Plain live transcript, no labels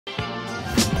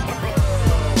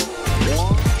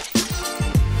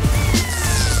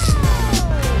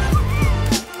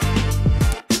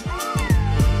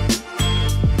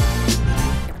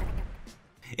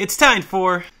It's time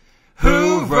for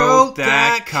Who Wrote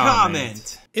That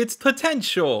Comment? It's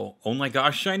potential. Oh my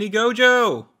gosh, shiny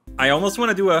Gojo. I almost want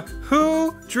to do a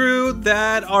Who Drew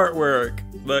That Artwork?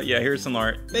 But yeah, here's some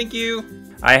art. Thank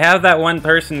you. I have that one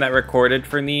person that recorded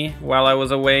for me while I was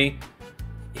away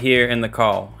here in the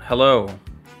call. Hello,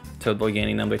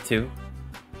 ToadBoiGaming number 2.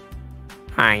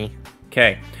 Hi.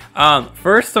 Okay.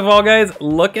 First of all, guys,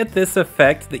 look at this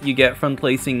effect that you get from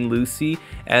placing Lucy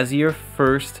as your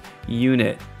first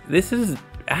unit. This is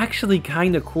actually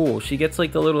kind of cool. She gets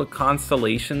like the little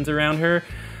constellations around her,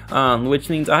 which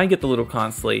means I get the little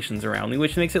constellations around me,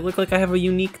 which makes it look like I have a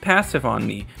unique passive on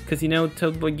me. Because, you know,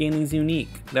 ToadBoiGaming's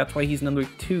unique. That's why he's number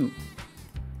 2.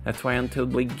 That's why I'm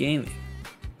ToadBoiGaming.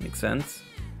 Make sense?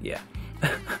 Yeah.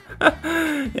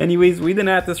 Anyways, we've been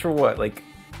at this for what, like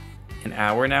an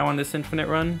hour now on this infinite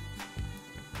run?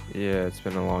 Yeah, it's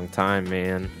been a long time,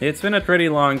 man. It's been a pretty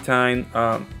long time.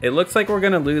 It looks like we're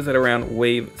gonna lose at around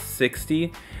wave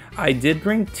 60. I did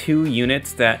bring 2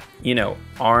 units that, you know,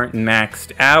 aren't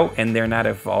maxed out and they're not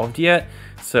evolved yet.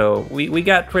 So we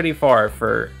got pretty far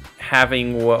for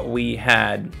having what we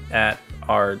had at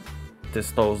our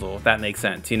disposal, if that makes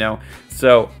sense, you know?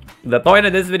 So the point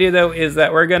of this video, though, is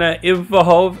that we're gonna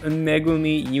evolve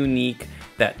Megumi Unique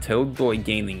that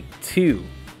ToadBoiGaming 2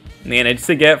 managed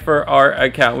to get for our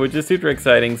account, which is super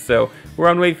exciting. So we're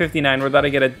on wave 59. We're about to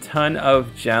get a ton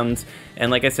of gems, and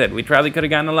like I said, we probably could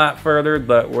have gotten a lot further,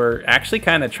 but we're actually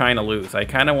kind of trying to lose. I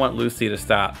kind of want Lucy to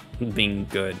stop being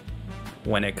good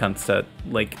when it comes to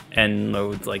like end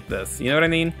modes like this, you know what I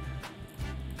mean?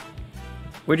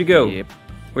 Where'd you go? Yep.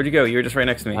 Where'd you go? You were just right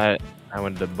next to me. I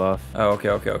wanted to buff. Oh,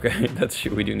 okay. That's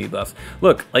true. We do need buffs.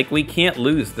 Look, like, we can't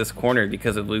lose this corner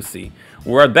because of Lucy.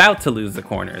 We're about to lose the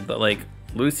corner, but like,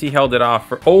 Lucy held it off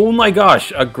for... Oh my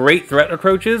gosh, a great threat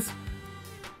approaches?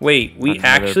 Wait, we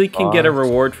actually can get a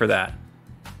reward for that.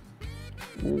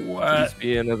 What? Please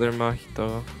be another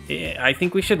Mahito. I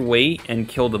think we should wait and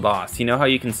kill the boss. You know how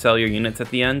you can sell your units at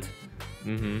the end?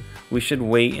 Mm-hmm. We should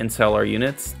wait and sell our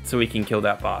units so we can kill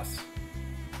that boss.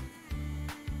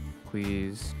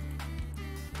 Please.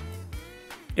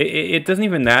 It doesn't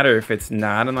even matter if it's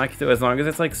not a Mahito, as long as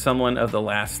it's like someone of the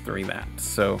last 3 maps.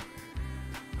 So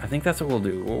I think that's what we'll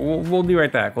do. We'll be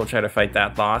right back. We'll try to fight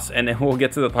that boss, and then we'll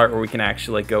get to the part where we can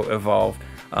actually like go evolve.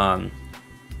 Oh,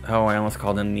 I almost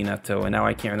called him Minato, and now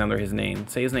I can't remember his name.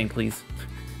 Say his name, please.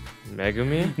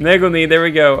 Megumi? Megumi, there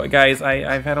we go. Guys,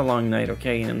 I've had a long night,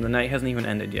 okay? And the night hasn't even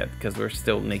ended yet, because we're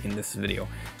still making this video.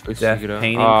 Death,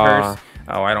 painting, curse.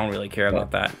 Oh, I don't really care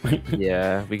about that.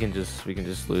 Yeah, we can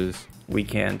just lose. We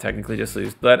can technically just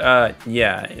lose. But,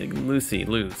 yeah, Lucy,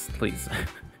 lose, please.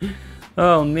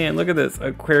 Oh, man, look at this.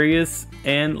 Aquarius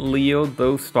and Leo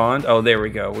both spawned. Oh, there we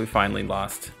go. We finally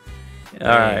lost.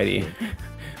 Alrighty.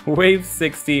 Wave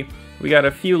 60. We got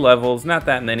a few levels. Not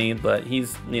that many, but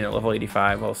he's, you know, level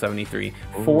 85, level 73.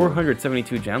 Ooh.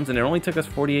 472 gems, and it only took us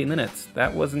 48 minutes.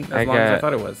 That wasn't as long as I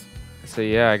thought it was. So,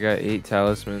 yeah, I got 8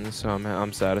 talismans, so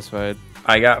I'm satisfied.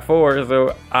 I got 4,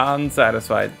 so I'm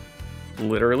satisfied.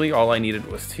 Literally, all I needed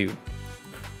was 2.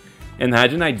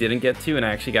 Imagine I didn't get 2 and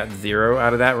I actually got 0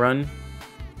 out of that run.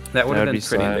 That would have been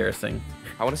pretty embarrassing.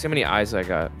 I want to see how many eyes I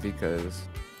got, because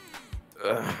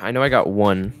I know I got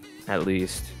 1 at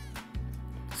least.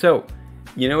 So,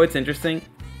 you know what's interesting?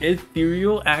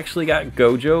 Ethereal actually got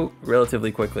Gojo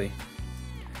relatively quickly.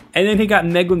 And then he got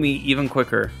Megumi even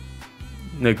quicker.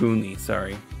 Megumi,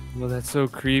 sorry. Well, that's so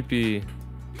creepy.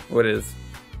 What is?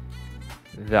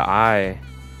 The eye.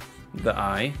 The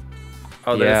eye?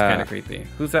 Oh, that is kind of creepy.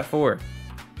 Who's that for?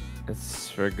 It's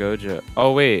for Gojo.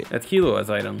 Oh, wait. That's Kiloa's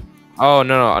item. Oh,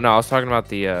 no. I was talking about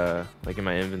the, like, in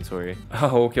my inventory.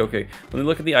 Oh, okay. Let me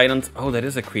look at the items. Oh, that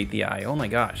is a creepy eye. Oh, my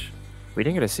gosh. We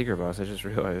didn't get a secret boss. I just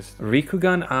realized.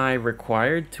 Rikugan eye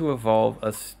required to evolve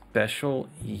a special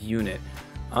unit.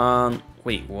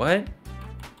 Wait, what?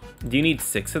 Do you need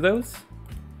 6 of those?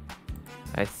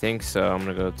 I think so. I'm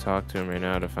gonna go talk to him right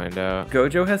now to find out.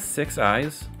 Gojo has 6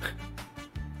 eyes?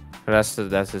 That's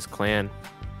his clan.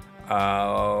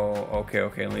 Oh,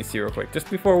 okay. Let me see real quick. Just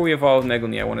before we evolve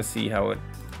Megumi, I want to see how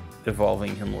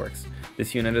evolving him works.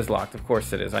 This unit is locked. Of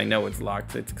course it is. I know it's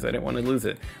locked. It's because I didn't want to lose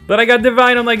it. But I got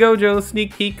Divine on my Gojo.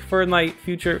 Sneak peek for my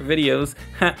future videos.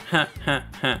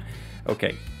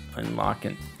 Okay. Unlock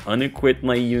and unequip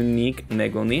my unique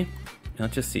Megumi.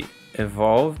 Let's just see.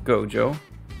 Evolve Gojo.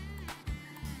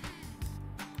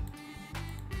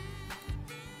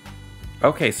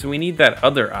 Okay, so we need that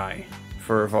other eye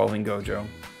for evolving Gojo.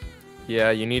 Yeah,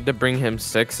 you need to bring him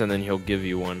 6 and then he'll give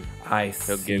you 1. I see.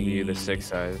 He'll give you the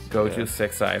 6 eyes. Gojo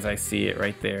 6 eyes. I see it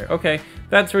right there. Okay,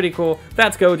 that's pretty cool.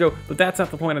 That's Gojo, but that's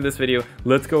not the point of this video.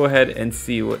 Let's go ahead and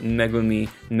see what Megumi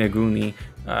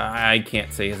I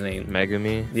can't say his name.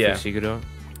 Megumi? Yeah. Fushiguro?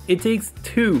 It takes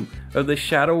 2 of the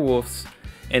Shadow Wolves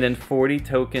and then 40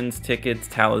 tokens, tickets,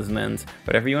 talismans,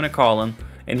 whatever you want to call them,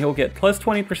 and he'll get plus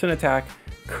 20% attack,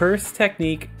 Curse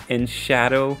Technique, and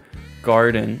Shadow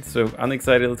Garden. So I'm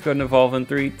excited. Let's go ahead and evolve in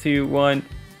 3, 2, 1.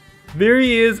 There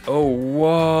he is. Oh,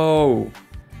 whoa.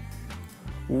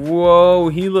 Whoa,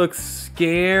 he looks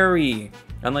scary.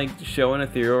 I'm like showing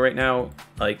Ethereal right now,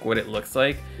 like what it looks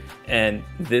like. And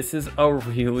this is a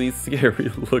really scary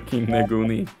looking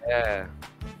Megumi. Yeah.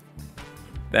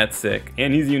 That's sick.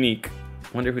 And he's unique.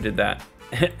 Wonder who did that.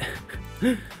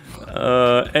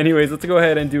 Anyways, let's go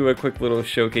ahead and do a quick little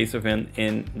showcase of him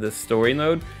in the story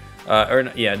node.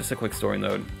 Yeah, just a quick story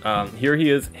node. Here he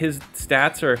is. His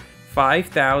stats are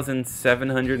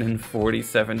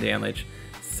 5,747 damage,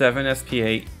 7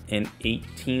 SPA, and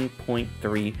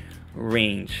 18.3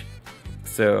 range.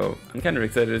 So I'm kind of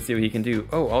excited to see what he can do.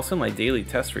 Oh, also my daily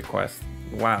test request.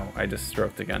 Wow, I just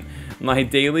stroked again. My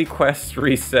daily quest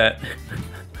reset.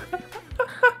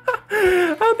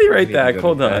 I'll be right back.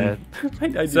 Hold on.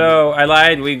 So I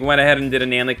lied. We went ahead and did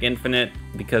an Namek Infinite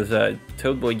because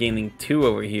ToadBoiGaming 2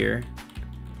 over here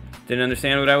didn't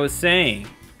understand what I was saying.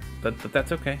 But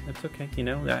that's okay. That's okay. You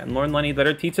know, more money,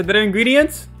 better pizza, better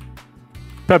ingredients.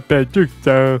 Papa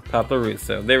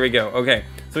Russo. There we go. Okay.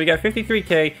 So we got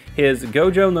 53k. His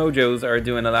Gojo Nojos are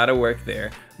doing a lot of work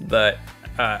there. But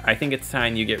I think it's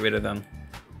time you get rid of them.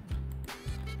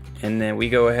 And then we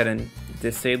go ahead and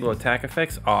disable attack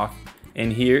effects off.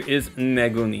 And here is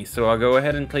Megumi. So I'll go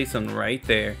ahead and place him right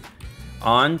there.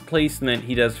 On placement,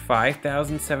 he does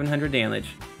 5,700 damage,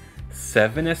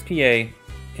 7 SPA,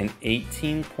 and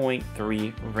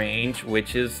 18.3 range,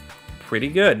 which is pretty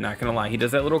good, not gonna lie. He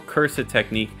does that little cursed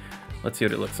technique. Let's see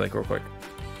what it looks like real quick.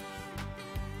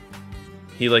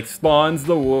 He like spawns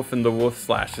the wolf and the wolf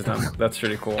slashes him. That's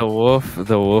pretty cool. The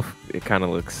wolf, it kind of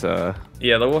looks yeah,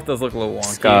 the wolf does look a little wonky.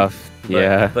 Scuff.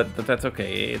 Yeah. But that's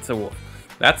okay. It's a wolf.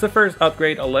 That's the first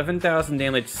upgrade. 11,000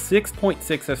 damage,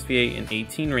 6.6 SPA, and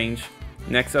 18 range.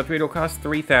 Next upgrade will cost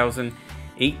 3,000,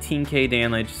 18k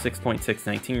damage, 6.6,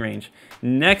 19 range.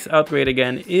 Next upgrade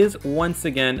again is once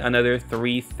again another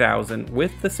 3,000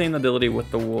 with the same ability with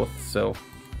the wolf. So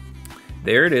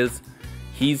there it is.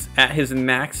 He's at his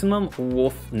maximum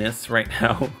wolfness right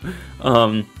now.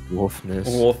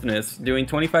 Wolfness. Doing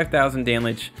 25,000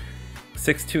 damage,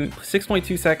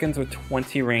 6.2 seconds with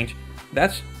 20 range.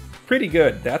 That's pretty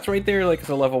good. That's right there like it's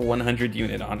a level 100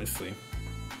 unit, honestly.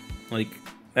 Like,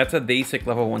 that's a basic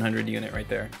level 100 unit right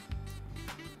there.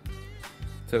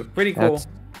 So, pretty cool. That's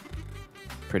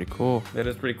pretty cool. That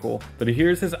is pretty cool. But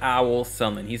here's his owl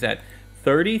summon. He's at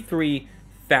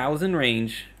 33,000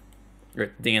 range. Or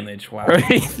damage, wow.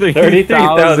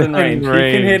 33,000 range. He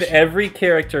can hit every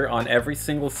character on every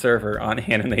single server on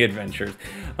Anime Adventures.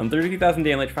 33,000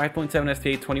 damage, 5.7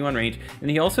 SPA, 21 range. And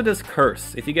he also does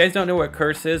Curse. If you guys don't know what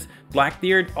Curse is,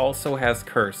 Blackbeard also has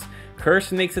Curse.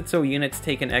 Curse makes it so units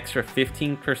take an extra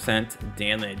 15%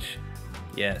 damage.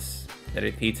 Yes.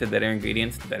 Better pizza, better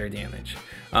ingredients, better damage.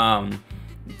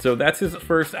 So that's his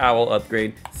first owl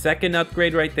upgrade. Second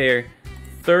upgrade right there.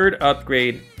 Third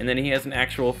upgrade, and then he has an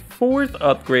actual fourth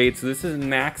upgrade. So this is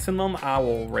maximum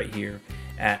owl right here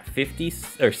at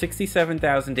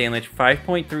 67,000 damage,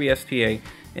 5.3 SPA,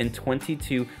 and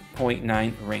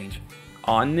 22.9 range.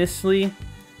 Honestly,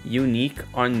 unique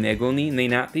on Megumi may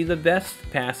not be the best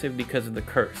passive because of the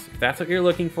curse. If that's what you're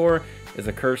looking for, is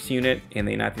a curse unit, and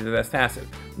they not be the best passive.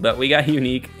 But we got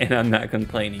unique, and I'm not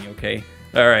complaining. Okay.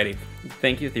 Alrighty,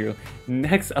 thank you, Ethereal.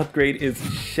 Next upgrade is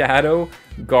Shadow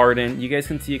Garden. You guys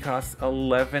can see it costs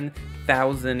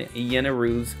 11,000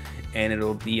 Yenarus, and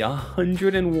it'll be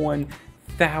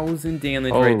 101,000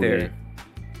 damage right there.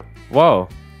 Whoa.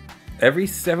 Every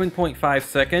 7.5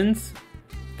 seconds.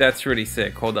 That's really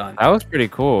sick. Hold on. That was pretty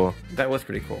cool. That was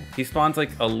pretty cool. He spawns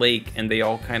like a lake, and they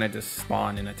all kind of just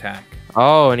spawn and attack.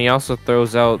 Oh, and he also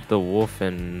throws out the wolf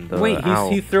and the owl.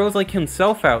 He throws like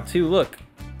himself out too. Look.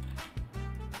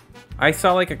 I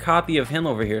saw like a copy of him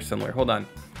over here somewhere. Hold on.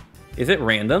 Is it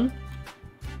random?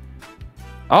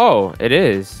 Oh, it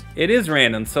is. It is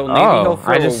random. So maybe he'll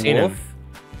throw a wolf. Him.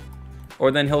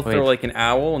 Or then he'll throw like an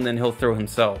owl, and then he'll throw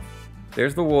himself.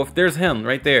 There's the wolf. There's him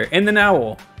right there. And an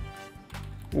owl.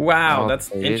 Wow, that's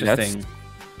interesting.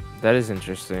 That is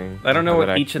interesting. I don't know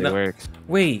what each of them works.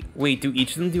 Wait, do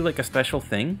each of them do like a special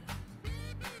thing?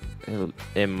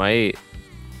 It might.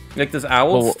 Like, does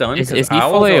owl stun? Is he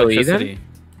owl's full AoE electricity. then?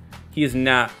 He is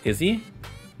not. Is he?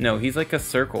 No, he's like a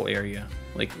circle area.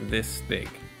 Like this big.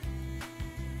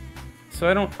 So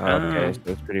I don't... Okay, so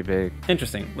that's pretty big.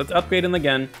 Interesting. Let's upgrade him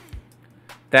again.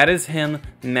 That is him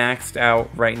maxed out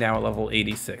right now at level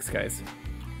 86, guys.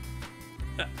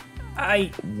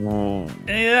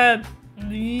 Yeah,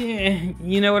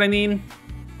 you know what I mean?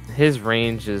 His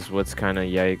range is what's kind of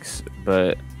yikes,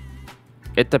 but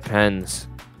it depends.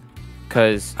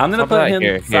 Cause I'm gonna put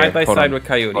him side by side with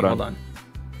Coyote. Hold on.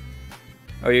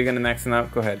 Oh, you're gonna max him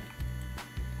out? Go ahead.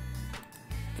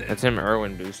 That's him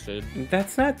Irwin boosted.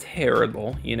 That's not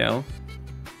terrible, you know.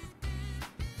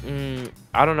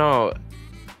 I don't know.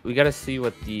 We gotta see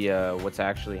what the what's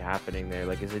actually happening there.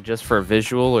 Like, is it just for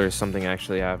visual or is something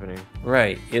actually happening?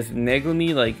 Right. Is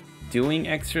Megumi like doing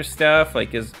extra stuff?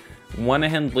 Like, is one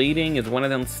of them bleeding? Is one of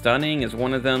them stunning? Is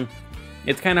one of them?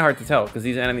 It's kind of hard to tell because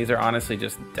these enemies are honestly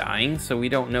just dying, so we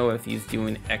don't know if he's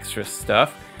doing extra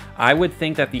stuff. I would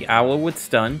think that the owl would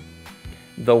stun,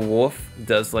 the wolf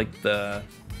does like the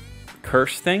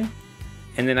curse thing,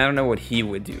 and then I don't know what he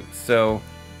would do. So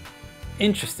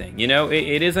interesting, you know,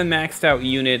 it is a maxed out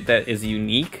unit that is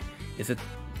unique. Is it?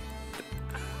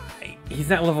 He's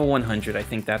not level 100. I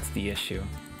think that's the issue.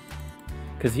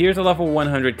 Because here's a level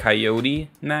 100 Coyote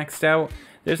maxed out.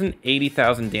 There's an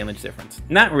 80,000 damage difference.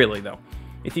 Not really though.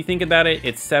 If you think about it,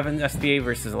 it's 7 SPA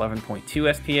versus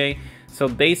 11.2 SPA. So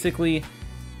basically,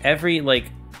 every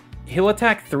he'll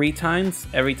attack 3 times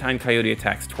every time Coyote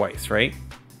attacks twice, right?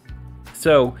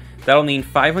 So that'll mean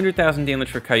 500,000 damage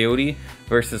for Coyote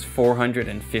versus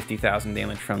 450,000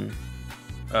 damage from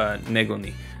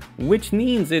Megumi, which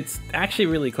means it's actually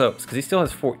really close because he still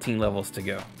has 14 levels to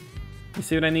go. You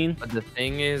see what I mean? But the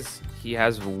thing is, he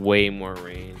has way more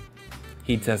range.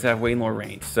 He does have way more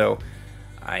range, so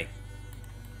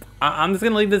I'm just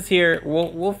gonna leave this here.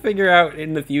 We'll figure out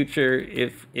in the future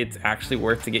if it's actually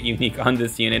worth to get unique on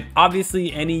this unit.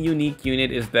 Obviously, any unique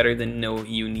unit is better than no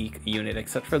unique unit,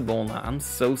 except for Bolna. I'm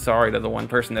so sorry to the one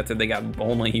person that said they got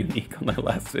Bolna unique on my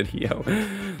last video.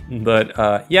 But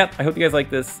yeah, I hope you guys like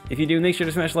this. If you do, make sure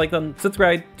to smash the like button,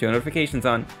 subscribe, turn notifications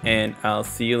on, and I'll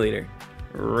see you later.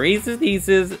 Reese's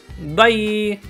Pieces, bye!